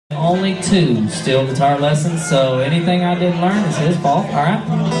Only 2 steel guitar lessons, so anything I didn't learn is his fault, alright?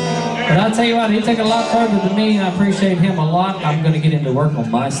 But I'll tell you what, he took a lot further than me, and I appreciate him a lot. I'm going to get him to work on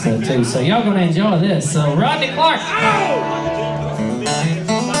my stuff too, so y'all going to enjoy this. So, Rodney Clark!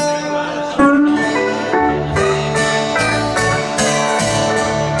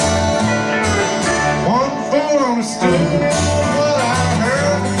 One foot on the stool.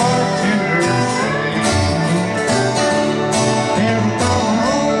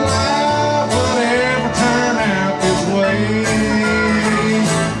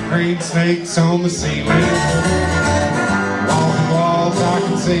 Green snakes on the ceiling, walking walls I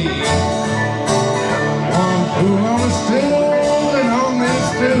can see. One fool on a stool, and on this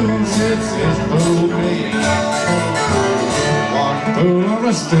stool sits his fool me. One fool on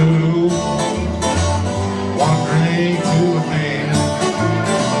a stool, one drink to a man.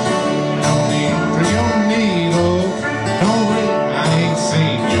 No need for your needle, no way, I ain't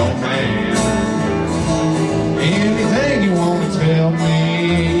seen your man. Anything you want to tell me,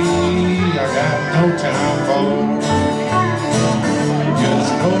 no time for.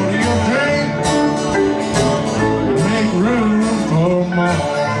 Just go to your drink and make room for more.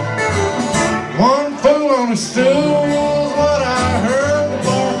 One fool on a stool is what I heard the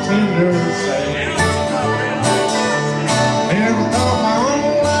bartender say. Never thought my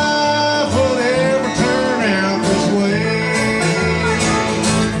own life would ever turn out this way.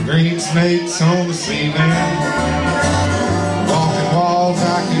 Green snakes on the ceiling, walking walls I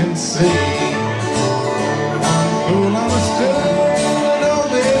can see. Fool on a stool, and on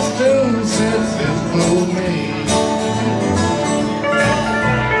this stool sits this fool me.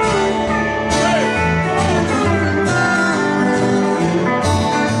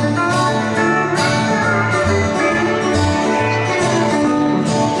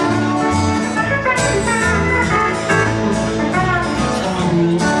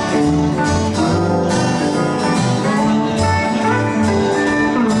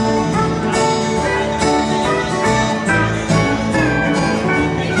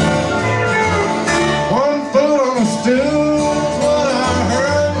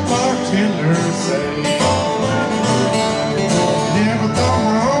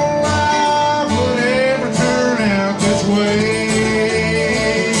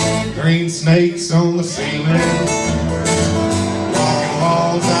 Green snakes on the ceiling, walking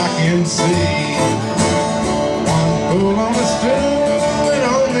walls I can see.